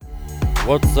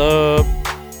What's up?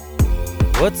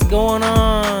 What's going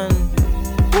on?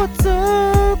 What's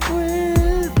up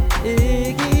with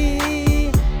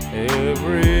Iggy?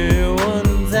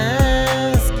 Everyone's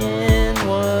asking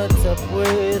what's up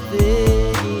with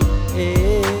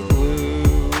Iggy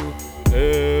Igloo.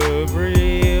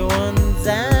 Everyone's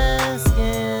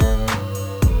asking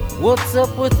what's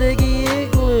up with Iggy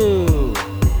Igloo.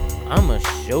 I'ma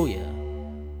show ya.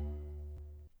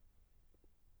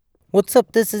 What's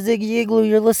up? This is Iggy Igloo.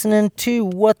 You're listening to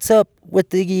What's Up with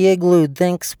Iggy Igloo.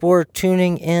 Thanks for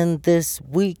tuning in this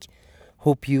week.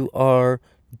 Hope you are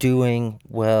doing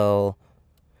well.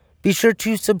 Be sure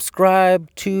to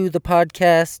subscribe to the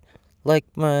podcast, like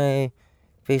my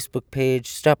Facebook page.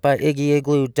 Stop by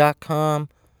iggyigloo.com.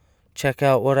 Check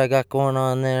out what I got going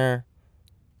on there.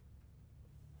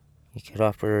 You could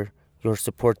offer your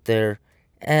support there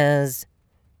as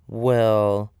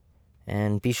well.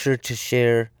 And be sure to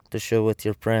share the show with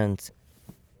your friends.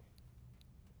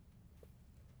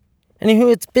 Anywho,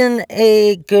 it's been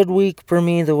a good week for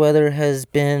me. The weather has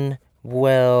been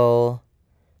well.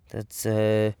 That's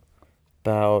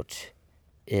about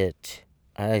it.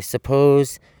 I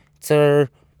suppose it's our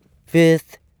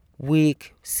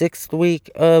sixth week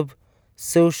of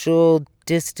social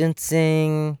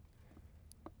distancing.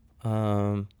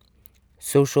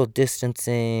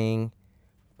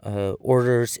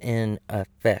 Orders in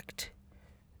effect.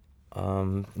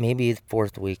 Maybe the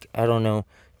fourth week. I don't know.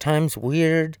 Time's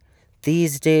weird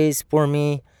these days for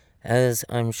me, as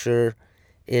I'm sure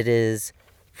it is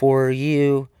for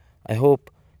you. I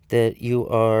hope that you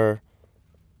are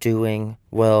doing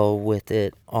well with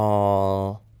it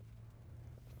all.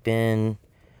 I've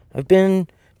been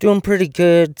doing pretty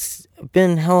good. I've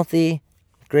been healthy.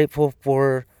 Grateful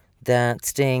for that.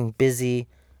 Staying busy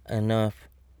enough.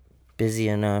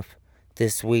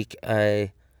 This week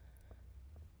I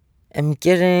am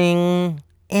getting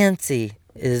antsy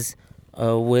is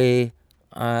a way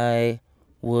I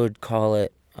would call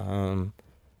it.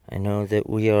 I know that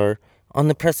we are on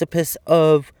the precipice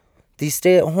of the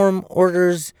stay-at-home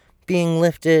orders being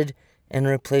lifted and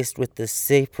replaced with the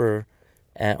safer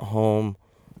at-home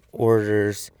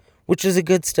orders, which is a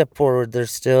good step forward.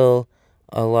 There's still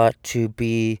a lot to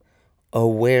be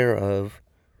aware of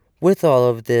with all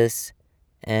of this,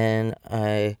 and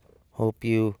I hope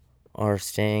you are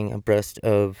staying abreast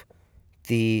of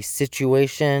the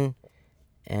situation,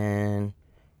 and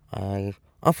I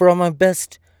offer all my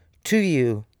best to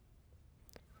you.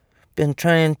 Been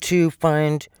trying to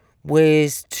find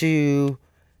ways to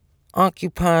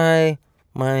occupy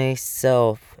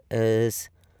myself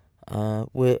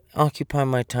occupy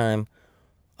my time.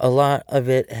 A lot of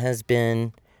it has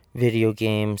been video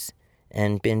games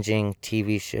and binging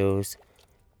TV shows.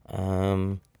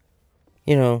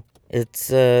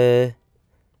 It's a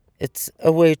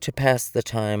way to pass the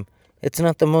time. It's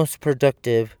not the most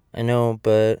productive, I know,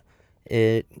 but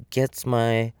it gets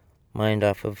my mind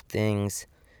off of things.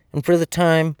 And for the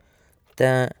time,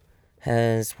 that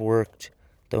has worked.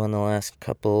 Though in the last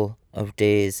couple of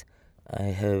days, I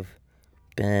have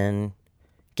been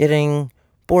getting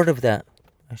bored of that,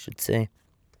 I should say.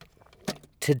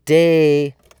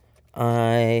 Today,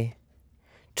 I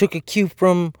took a cue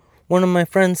from one of my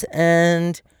friends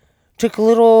and took a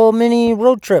little mini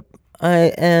road trip.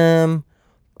 I am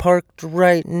parked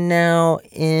right now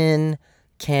in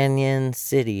Canyon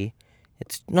City.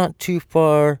 It's not too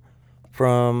far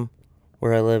from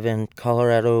where I live in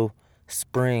Colorado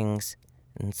Springs,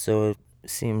 and so it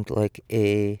seemed like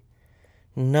a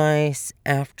nice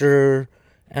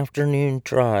afternoon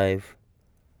drive.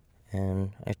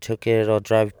 And I took it. I'll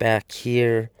drive back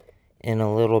here in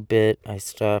a little bit. I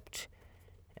stopped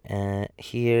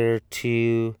here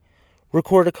to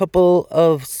record a couple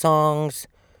of songs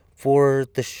for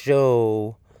the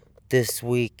show this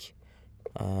week.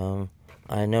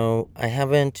 I know I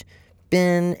haven't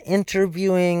been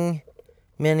interviewing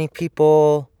many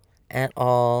people at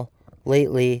all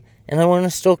lately, and I want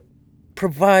to still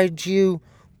provide you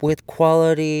with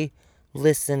quality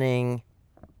listening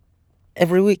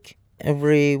every week,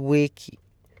 with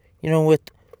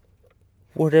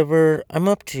whatever I'm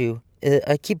up to.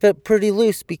 I keep it pretty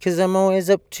loose because I'm always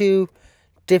up to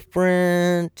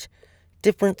different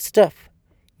stuff,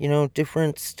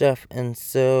 and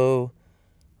so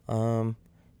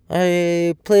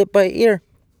I play it by ear.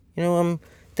 I'm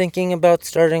thinking about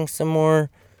starting some more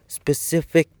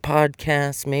specific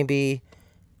podcasts, maybe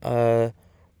a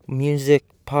music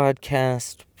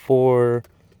podcast for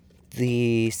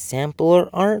the sampler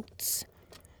arts,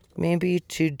 maybe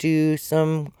to do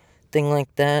something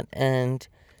like that, and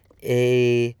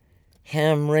a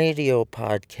ham radio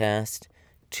podcast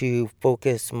to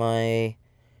focus my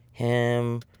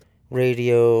ham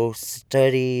radio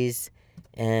studies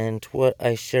and what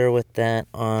I share with that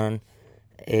on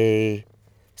a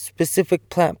specific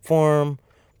platform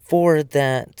for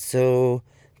that, so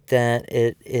that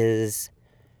it is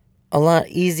a lot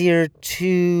easier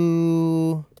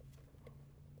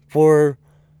for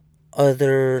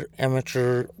other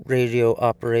amateur radio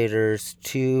operators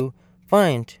to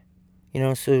find,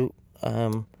 so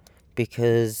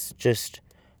because just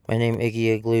my name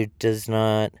Iggy Igloo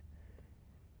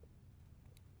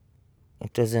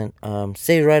doesn't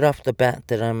say right off the bat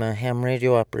that I'm a ham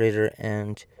radio operator,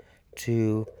 and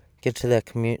to get to that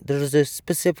community, there's a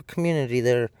specific community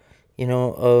there,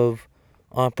 of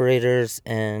operators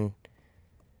and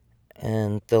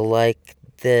the like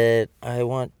that I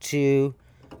want to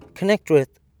connect with.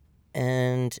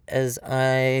 And as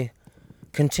I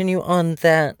continue on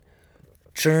that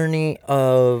journey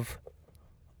of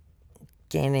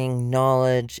gaining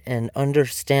knowledge and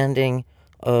understanding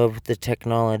of the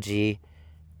technology,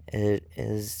 it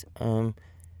is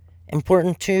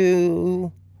important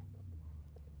to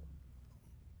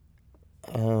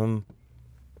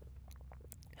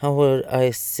how would I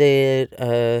say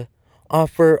it,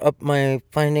 offer up my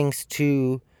findings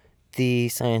to the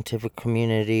scientific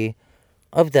community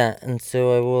of that. And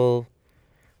so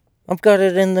I've got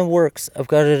it in the works. I've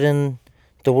got it in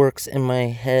the works in my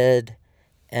head,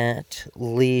 at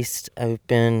least. I've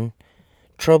been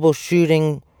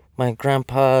troubleshooting my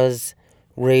grandpa's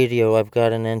radio. I've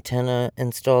got an antenna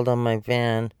installed on my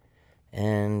van,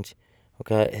 and I've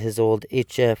got his old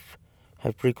HF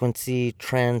high frequency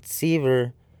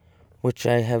transceiver, which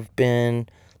I have been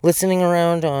listening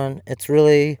around on. It's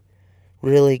really,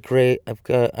 really great. I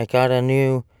got a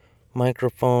new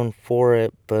microphone for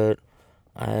it, but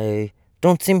I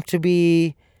don't seem to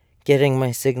be getting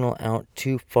my signal out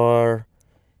too far,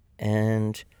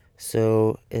 and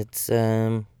so it's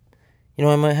I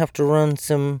might have to run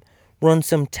some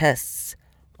tests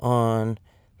on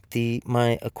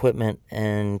my equipment,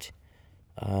 and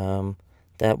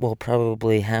that will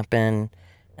probably happen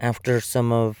after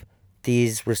some of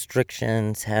these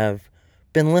restrictions have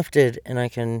been lifted, and I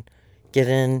can get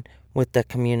in with the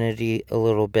community a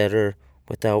little better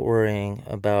without worrying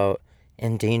about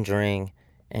endangering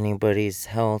anybody's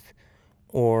health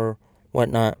or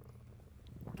whatnot.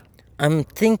 I'm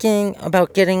thinking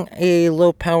about getting a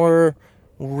low power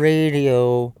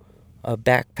radio, a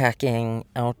backpacking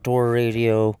outdoor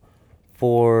radio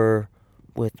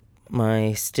with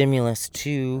my stimulus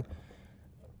to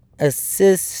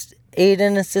aid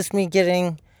and assist me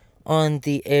getting on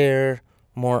the air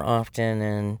more often.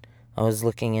 And I was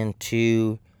looking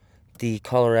into the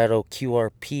Colorado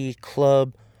QRP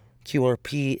Club.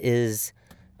 QRP is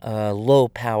low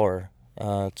power.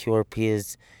 QRP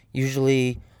is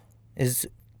usually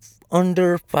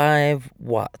under 5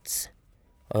 watts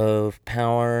of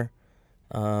power.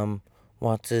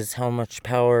 Watts is how much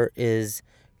power is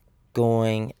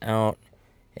going out.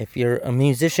 If you're a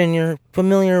musician, you're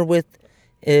familiar with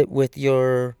it with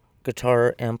your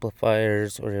guitar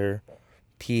amplifiers or your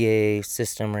PA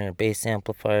system or your bass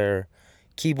amplifier,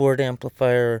 keyboard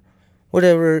amplifier,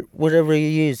 whatever you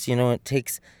use. It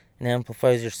takes and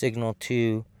amplifies your signal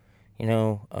to,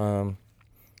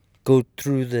 go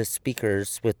through the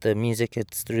speakers. With the music,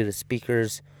 it's through the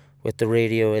speakers. With the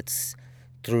radio, it's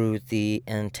through the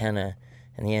antenna,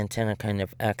 and the antenna kind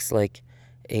of acts like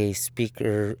a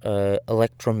speaker,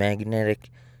 electromagnetic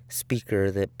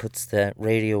speaker that puts that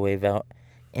radio wave out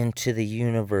into the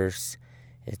universe.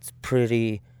 It's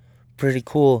pretty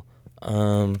cool.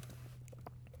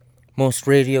 Most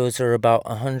radios are about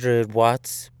 100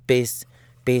 watts, base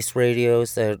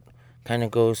radios. That kind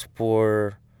of goes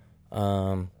for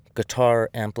guitar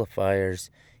amplifiers.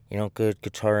 Good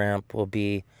guitar amp will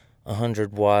be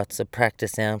 100 watts. A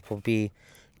practice amp will be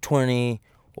 20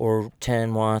 or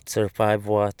 10 watts or 5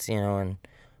 watts, and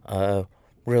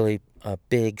really a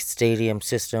big stadium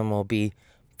system will be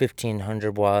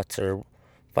 1500 watts or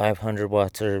 500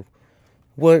 watts or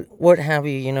what have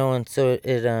you, and so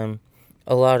it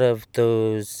a lot of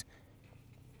those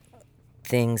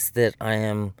things that I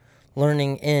am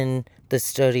learning in the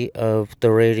study of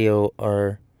the radio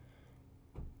are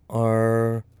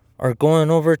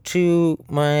going over to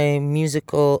my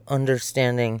musical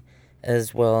understanding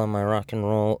as well, and my rock and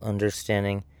roll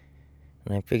understanding.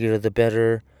 And I figure the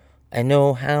better I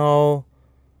know how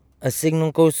a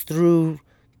signal goes through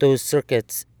those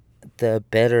circuits, the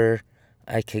better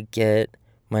I could get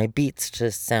my beats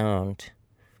to sound.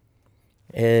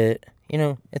 It's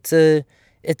a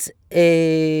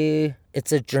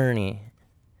journey.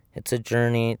 It's a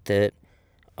journey that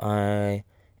I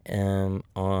am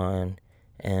on,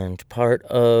 and part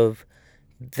of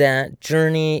that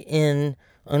journey in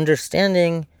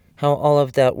understanding how all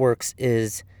of that works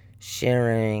is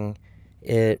sharing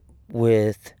it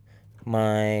with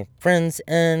my friends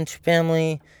and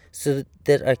family so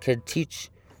that I could teach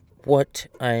what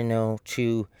I know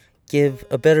to give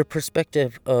a better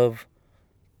perspective of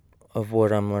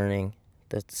what I'm learning.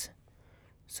 That's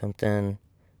something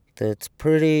that's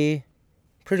pretty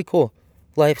cool.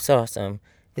 Life's awesome.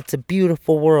 It's a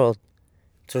beautiful world.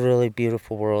 It's a really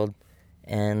beautiful world,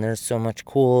 and there's so much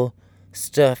cool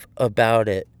stuff about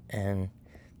it. And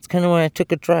it's kind of why I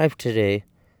took a drive today,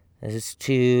 is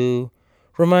to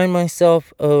remind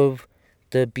myself of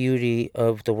the beauty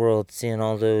of the world, seeing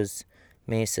all those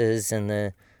mesas and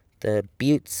the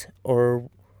buttes, or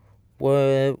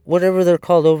whatever they're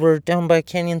called, over down by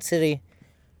Canyon City.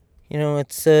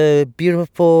 It's a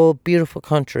beautiful, beautiful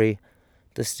country.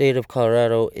 The state of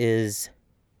Colorado is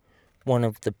one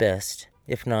of the best,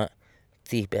 if not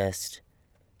the best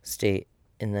state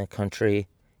in the country,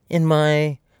 in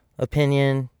my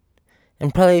opinion,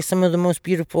 and probably some of the most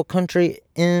beautiful country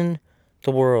in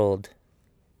the world,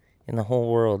 in the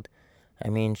whole world. I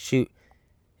mean, shoot,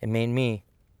 it made me.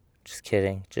 Just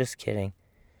kidding.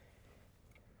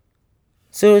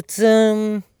 So it's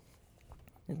been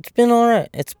alright.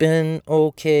 It's been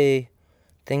okay.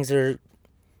 Things are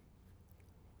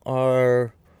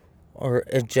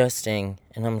adjusting,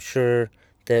 and I'm sure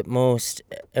that most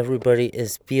everybody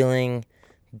is feeling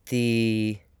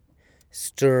the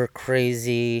stir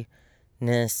craziness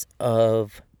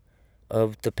of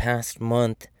the past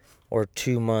month or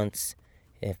 2 months,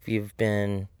 if you've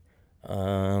been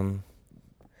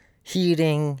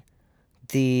heeding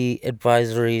the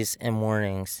advisories and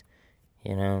warnings,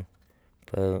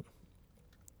 but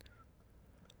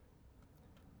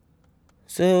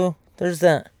so there's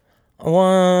that.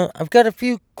 I've got a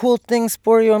few cool things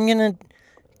for you. I'm gonna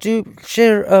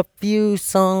share a few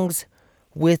songs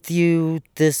with you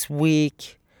this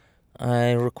week.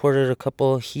 I recorded a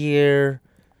couple here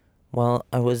while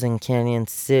I was in Canyon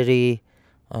City.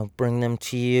 I'll bring them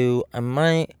to you. I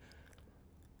might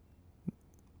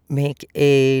make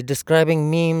a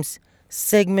describing memes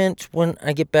segment when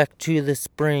I get back to the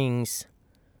Springs.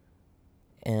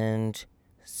 And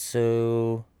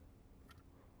so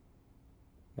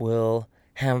we'll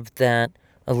have that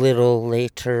a little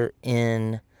later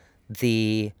in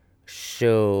the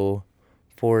show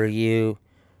for you.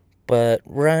 But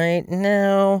right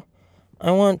now,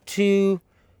 I want to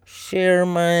share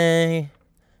my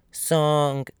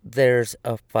song, There's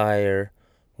a Fire,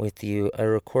 with you. I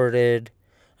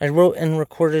wrote and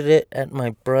recorded it at my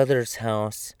brother's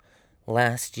house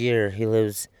last year. He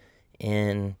lives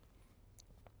in,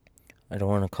 I don't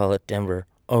want to call it Denver,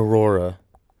 Aurora.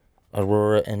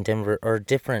 Aurora and Denver are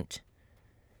different.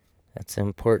 That's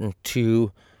important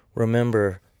to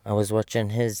remember. I was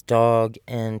watching his dog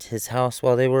and his house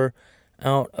while they were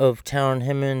out of town,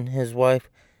 him and his wife,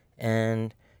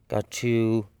 and got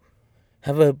to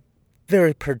have a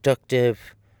very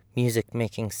productive music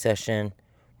making session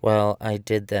while I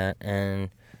did that, and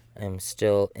I'm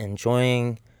still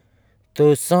enjoying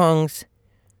those songs.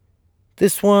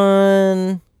 This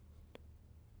one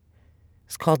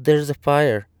is called There's a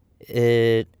Fire.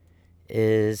 It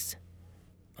is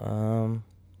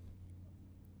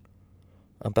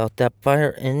about that fire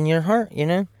in your heart,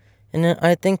 and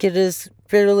I think it is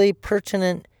fairly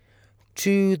pertinent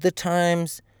to the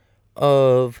times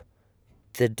of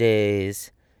the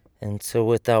days. And so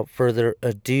without further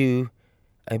ado,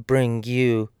 I bring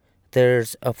you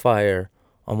There's a Fire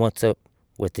on What's Up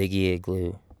with Iggy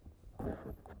Igloo.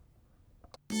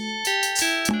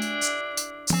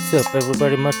 What's up,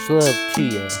 everybody? Much love to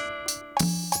you.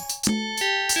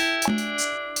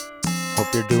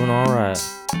 Hope you're doing alright.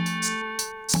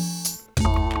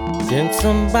 Can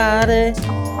somebody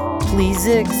please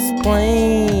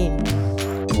explain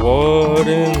what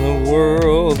in the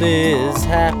world is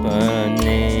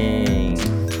happening?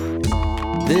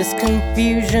 This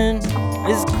confusion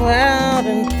is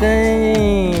clouding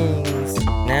things.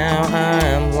 Now I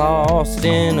am lost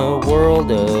in a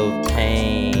world of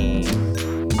pain.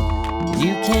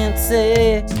 You can't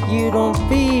say you don't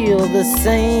feel the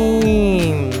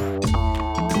same.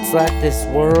 It's like this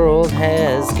world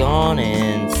has gone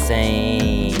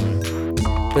insane.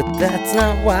 But that's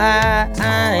not why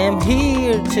I am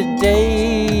here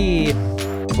today.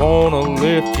 Wanna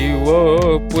lift you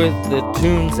up with the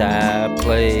tunes I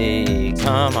play.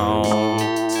 Come on.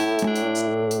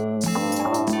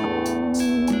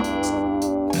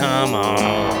 Come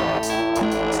on.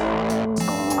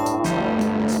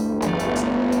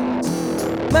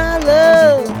 My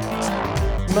love,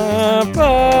 my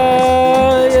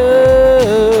fire,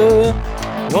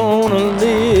 wanna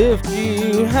live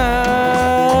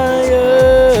higher,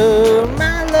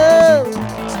 my love,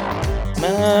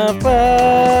 my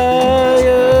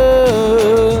fire.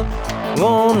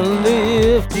 Wanna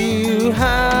lift you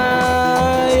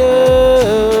higher.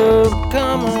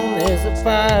 Come on, there's a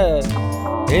fire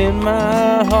in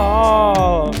my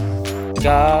heart.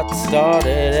 Got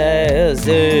started as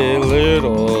a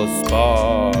little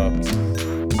spark.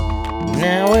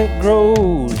 Now it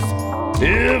grows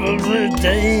every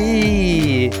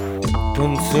day,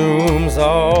 consumes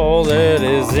all that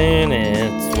is in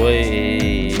its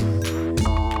way,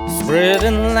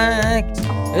 spreading like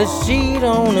a sheet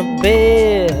on a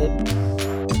bed.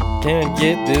 Can't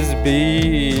get this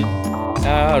beat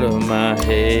out of my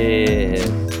head,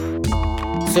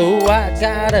 so I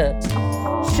gotta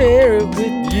share it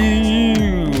with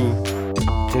you,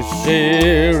 to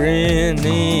share in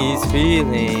these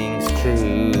feelings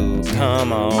true.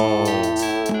 Come on,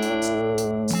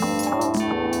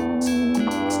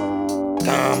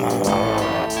 come on.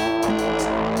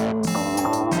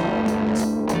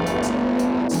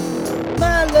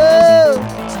 My love,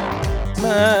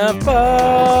 my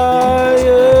fire,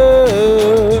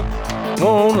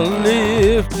 wanna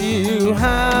lift you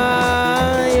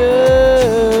higher.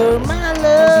 My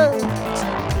love,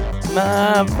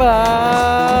 my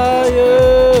fire,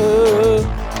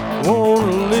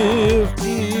 wanna lift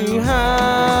you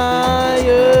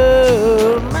higher.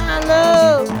 My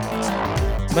love,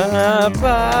 my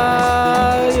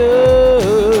fire,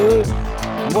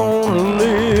 wanna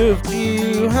lift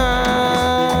you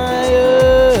higher.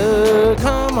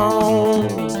 Come on,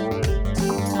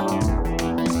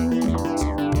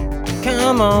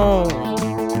 come on.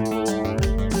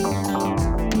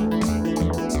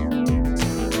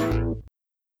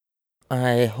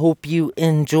 I hope you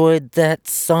enjoyed that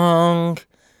song.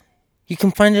 You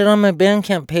can find it on my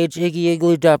Bandcamp page,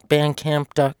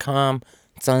 iggyigloo.bandcamp.com.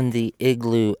 It's on the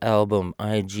Igloo album,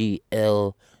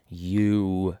 IGLU.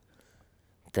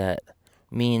 That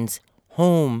means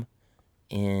home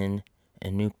in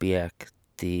Inupiaq,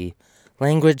 the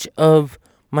language of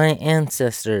my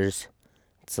ancestors.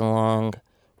 It's a long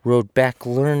road back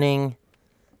learning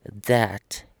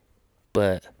that,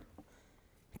 but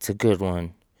it's a good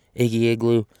one. Iggy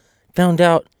Igloo, found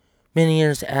out many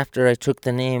years after I took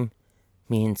the name,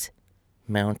 means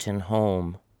mountain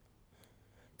home.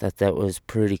 Thought that was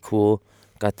pretty cool.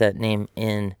 Got that name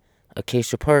in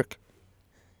Acacia Park.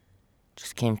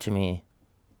 Just came to me.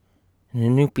 An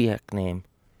Inupiaq name.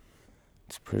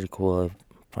 It's pretty cool. I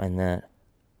find that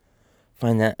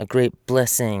a great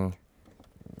blessing.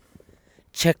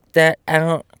 Check that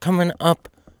out. Coming up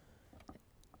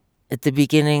at the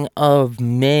beginning of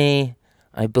May,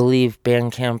 I believe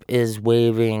Bandcamp is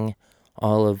waiving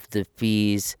all of the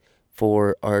fees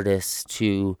for artists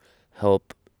to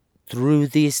help through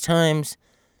these times.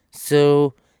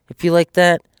 So if you like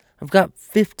that, I've got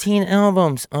 15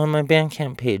 albums on my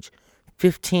Bandcamp page.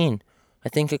 15. I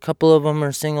think a couple of them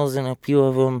are singles and a few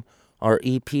of them are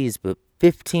EPs, but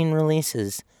 15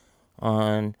 releases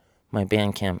on my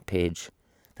Bandcamp page.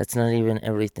 That's not even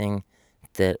everything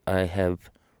that I have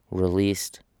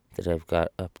released that I've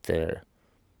got up there.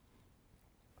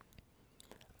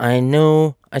 I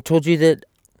know I told you that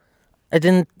I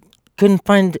couldn't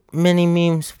find many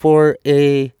memes for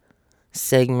a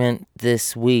segment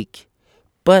this week,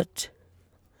 but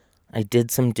I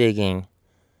did some digging.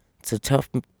 It's a tough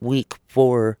week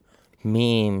for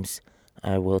memes,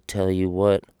 I will tell you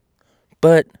what,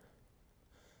 but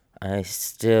I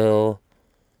still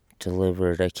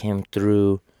delivered. I came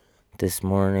through this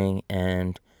morning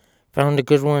and found a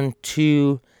good one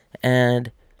to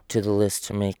add to the list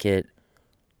to make it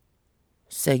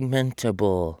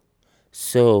segmentable.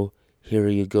 So here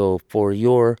you go for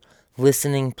your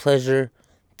listening pleasure.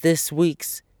 This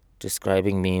week's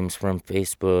Describing Memes from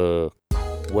Facebook.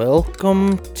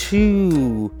 Welcome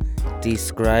to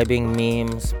Describing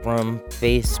Memes from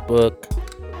Facebook.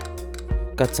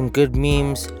 Got some good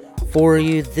memes for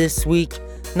you this week.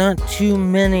 Not too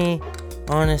many,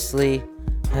 honestly.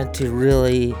 Had to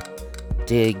really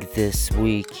dig this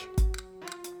week,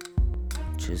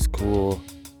 which is cool.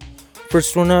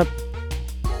 First one up,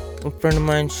 a friend of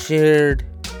mine shared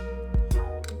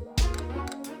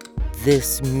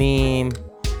this meme.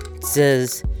 It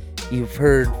says, "You've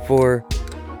heard for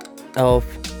Elf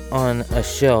on a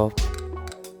Shelf.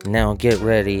 Now get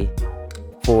ready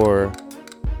for..."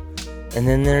 And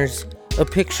then there's a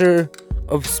picture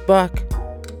of Spock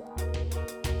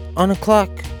on a clock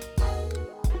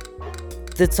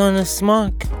that's on a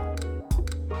smock,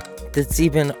 that's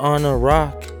even on a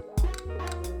rock,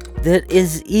 that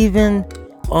is even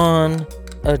on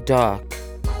a dock.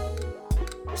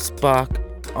 Spock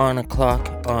on a clock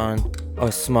on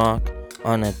a smock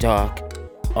on a dock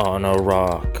on a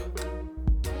rock.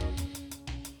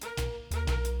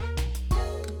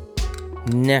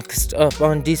 Next up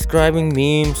on describing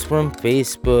memes from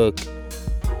Facebook,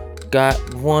 got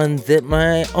one that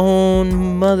my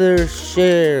own mother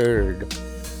shared.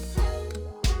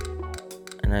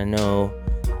 And I know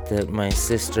that my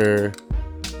sister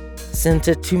sent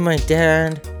it to my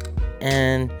dad,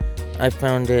 and I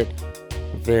found it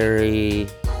very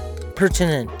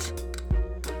pertinent.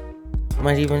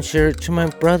 Might even share it to my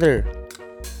brother.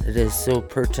 It is so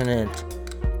pertinent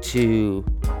to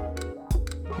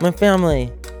my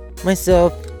family,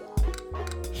 myself,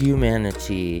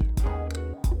 humanity.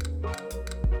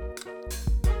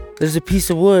 There's a piece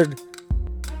of wood,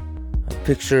 a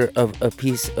picture of a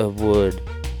piece of wood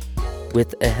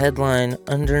with a headline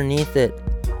underneath it.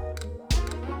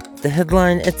 The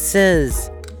headline, it says,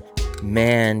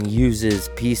 "Man uses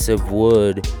piece of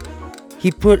wood he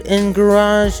put in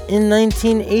garage in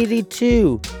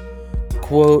 1982.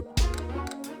 Quote,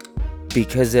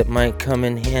 because it might come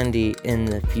in handy in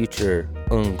the future."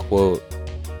 Unquote.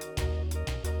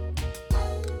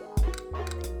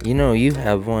 You know, you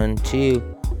have one too.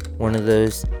 One of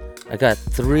those. I got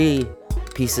 3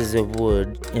 pieces of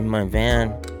wood in my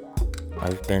van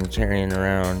I've been carrying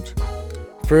around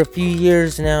for a few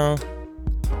years now,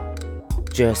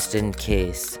 just in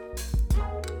case.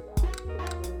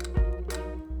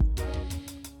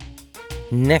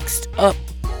 Next up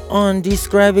on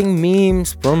describing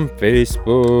memes from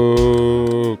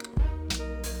Facebook,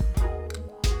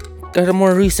 got a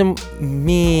more recent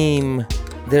meme.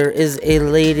 There is a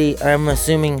lady, I'm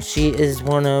assuming she is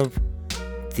one of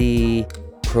the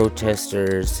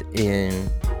protesters in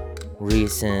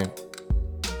recent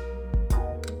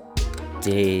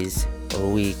days or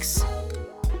weeks.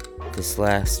 This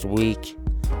last week,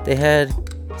 they had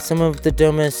some of the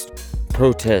dumbest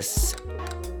protests.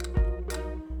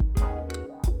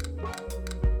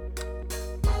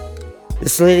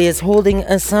 This lady is holding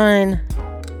a sign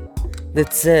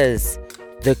that says,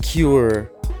 "The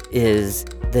cure is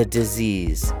the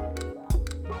disease."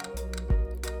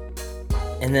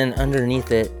 And then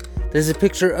underneath it, there's a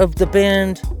picture of the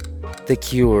band, The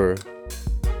Cure.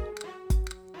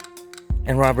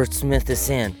 And Robert Smith is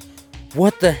saying,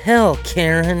 "What the hell,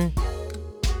 Karen?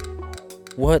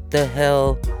 What the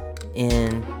hell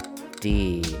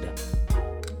indeed."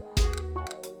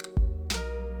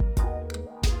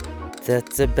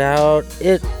 That's about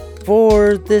it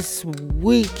for this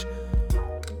week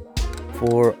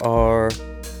for our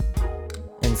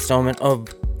installment of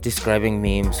describing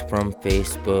memes from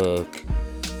Facebook.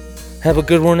 Have a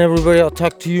good one, everybody. I'll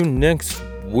talk to you next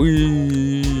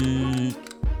week.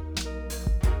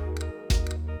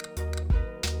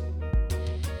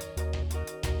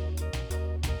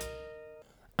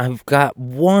 I've got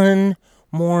one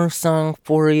more song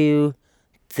for you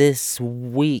this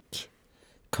week.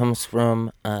 Comes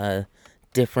from a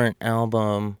different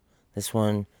album. This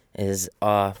one is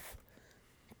off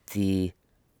the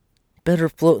Better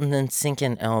Floatin' Than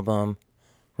Sinkin' album,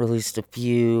 released a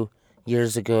few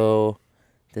years ago.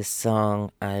 This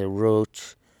song I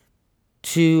wrote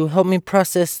to help me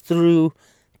process through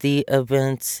the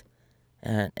events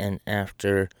at and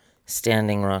after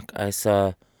Standing Rock. I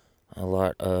saw a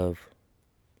lot of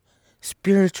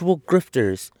spiritual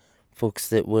grifters, folks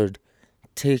that would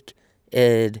take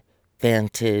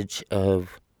advantage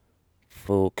of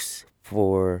folks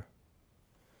for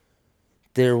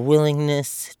their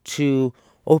willingness to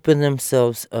open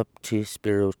themselves up to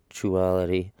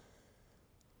spirituality.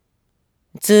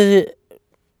 It's a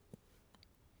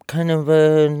kind of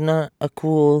a not a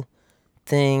cool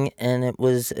thing, and it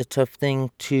was a tough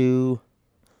thing to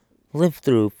live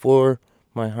through for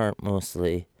my heart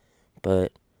mostly.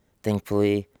 But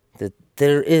thankfully that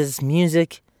there is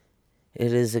music.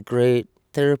 It is a great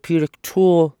therapeutic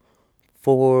tool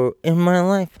for in my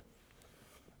life.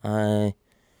 I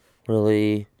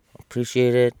really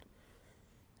appreciate it,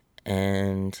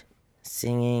 and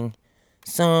singing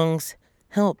songs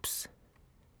helps.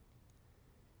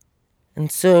 And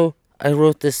so I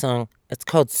wrote this song. It's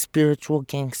called Spiritual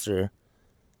Gangster,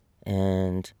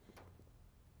 and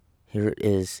here it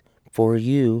is for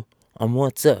you on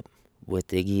What's Up with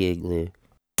Iggy Igloo.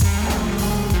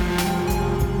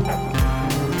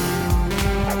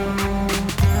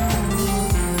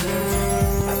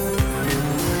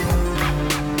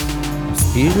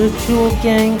 Spiritual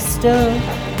gangster,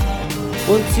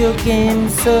 what's your game,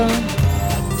 sir?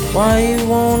 Why you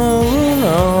wanna ruin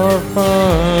our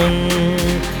fun?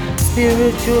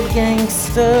 Spiritual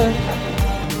gangster,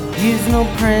 use no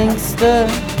prankster,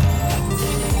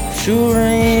 sure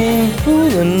ain't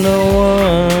fooling no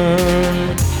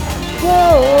one. Whoa.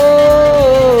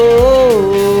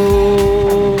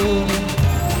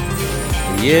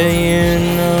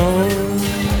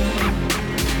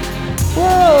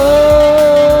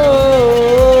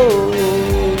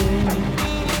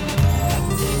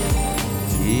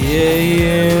 Yeah,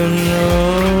 you know.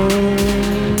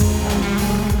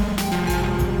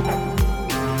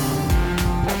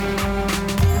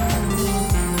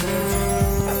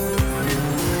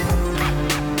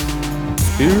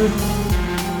 Spirit.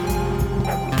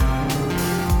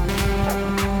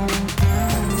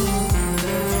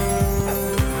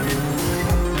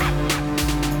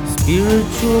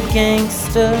 Spiritual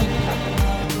gangster,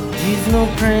 he's no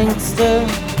prankster.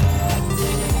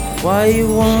 Why you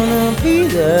wanna be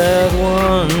that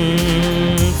one?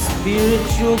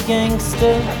 Spiritual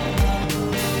gangster,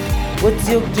 what's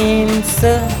your game,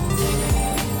 sir?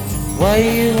 Why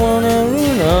you wanna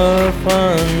ruin our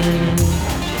fun?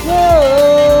 Whoa,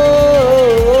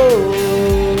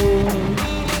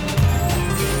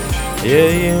 yeah,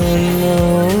 you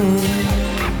know.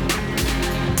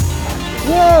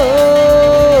 Whoa,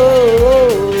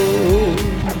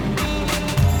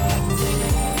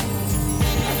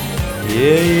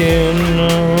 yeah, you know.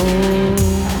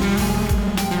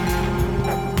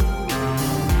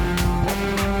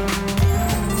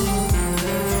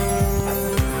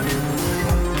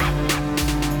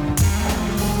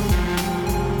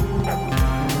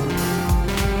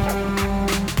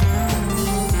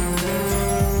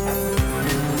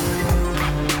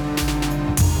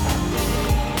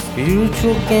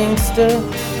 Spiritual gangster,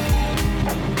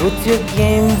 what's your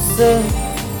game, sir?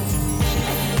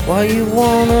 Why you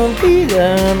wanna be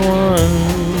that one?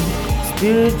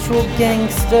 Spiritual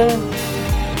gangster,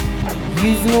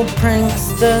 he's no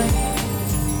prankster.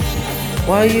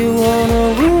 Why you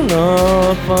wanna ruin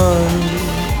our fun?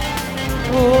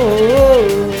 Oh,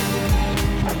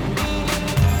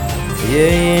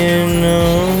 yeah, you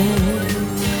know.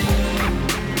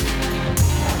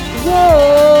 Whoa.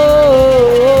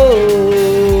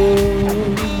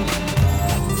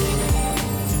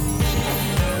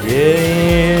 Yeah,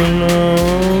 you know.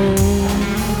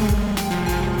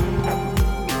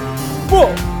 Whoa,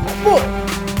 whoa.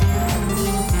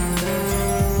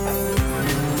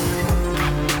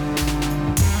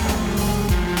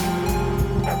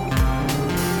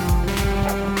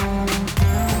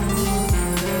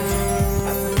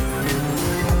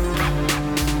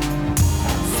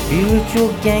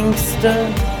 Spiritual gangster,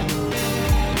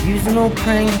 use no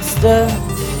prankster.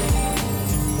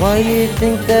 Why you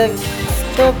think that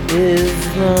stuff is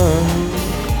done?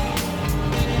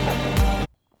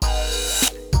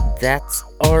 That's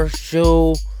our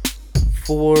show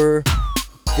for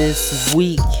this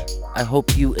week. I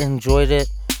hope you enjoyed it.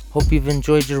 Hope you've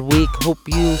enjoyed your week. Hope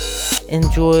you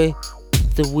enjoy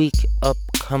the week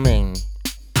upcoming.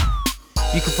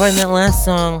 You can find that last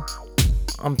song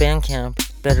on Bandcamp.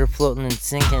 Better Floating and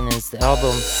Sinking is the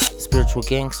album. Spiritual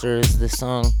Gangster is the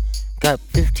song. Got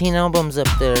 15 albums up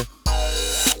there.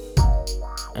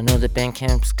 I know that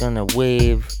Bandcamp's gonna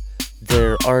waive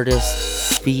their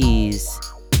artist fees.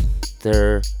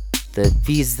 The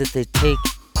fees that they take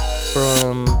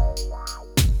from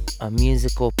a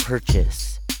musical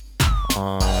purchase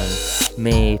on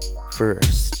May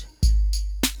 1st.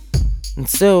 And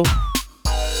so,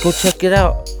 go check it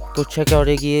out. Go check out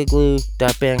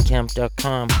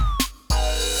iggyigloo.bandcamp.com.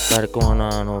 Got it going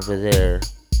on over there.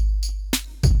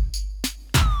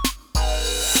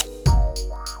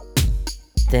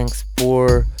 Thanks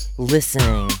for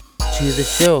listening to the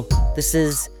show. This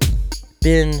has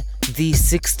been the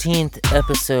 16th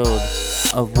episode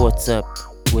of What's Up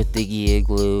with Iggy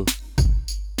Igloo.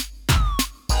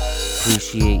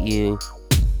 Appreciate you.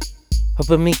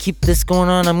 Helping me keep this going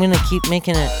on. I'm gonna keep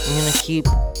making it. I'm gonna keep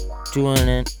doing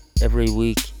it every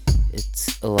week.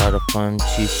 It's a lot of fun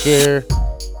to share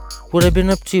what I've been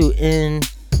up to in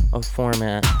a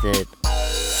format that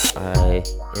I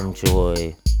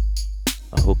enjoy.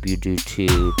 I hope you do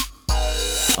too.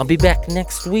 I'll be back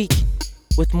next week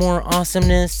with more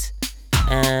awesomeness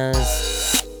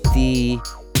as the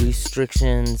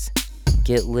restrictions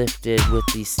get lifted with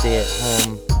the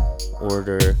stay-at-home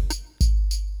order.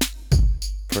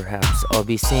 Perhaps I'll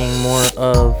be seeing more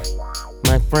of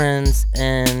my friends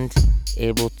and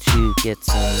able to get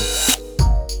some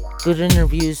good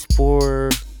interviews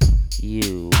for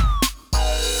you.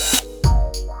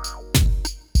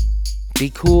 Be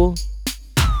cool.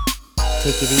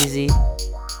 Take it easy.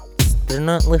 They're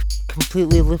not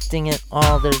completely lifting it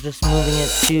all. They're just moving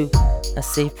it to a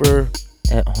safer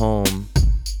at home.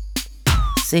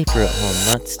 Safer at home,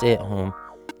 not stay at home.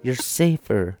 You're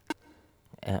safer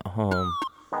at home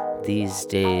these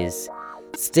days.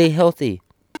 Stay healthy.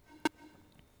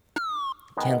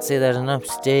 Can't say that enough.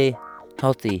 Stay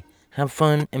healthy. Have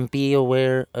fun and be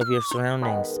aware of your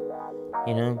surroundings.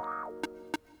 You know?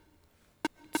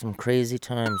 Some crazy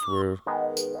times we're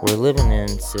living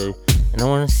in, so and I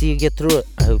want to see you get through it.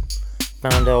 I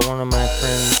found out one of my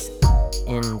friends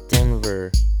in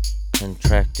Denver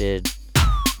contracted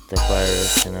the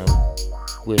virus, and I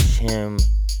wish him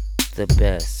the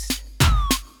best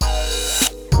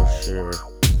for sure.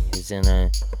 He's in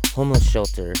a homeless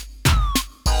shelter.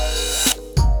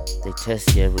 They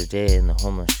test you every day in the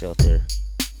homeless shelter.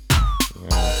 You know,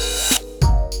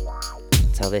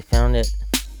 that's how they found it.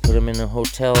 Put him in a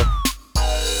hotel.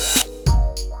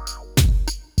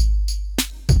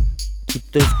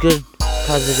 Keep those good,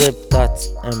 positive thoughts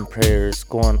and prayers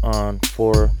going on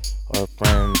for our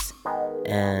friends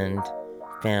and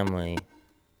family.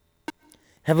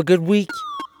 Have a good week.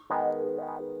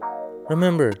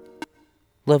 Remember,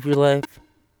 love your life,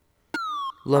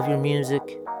 love your music,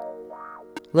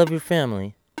 love your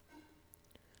family.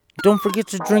 Don't forget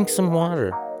to drink some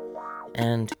water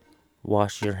and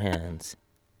wash your hands.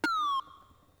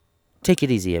 Take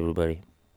it easy, everybody.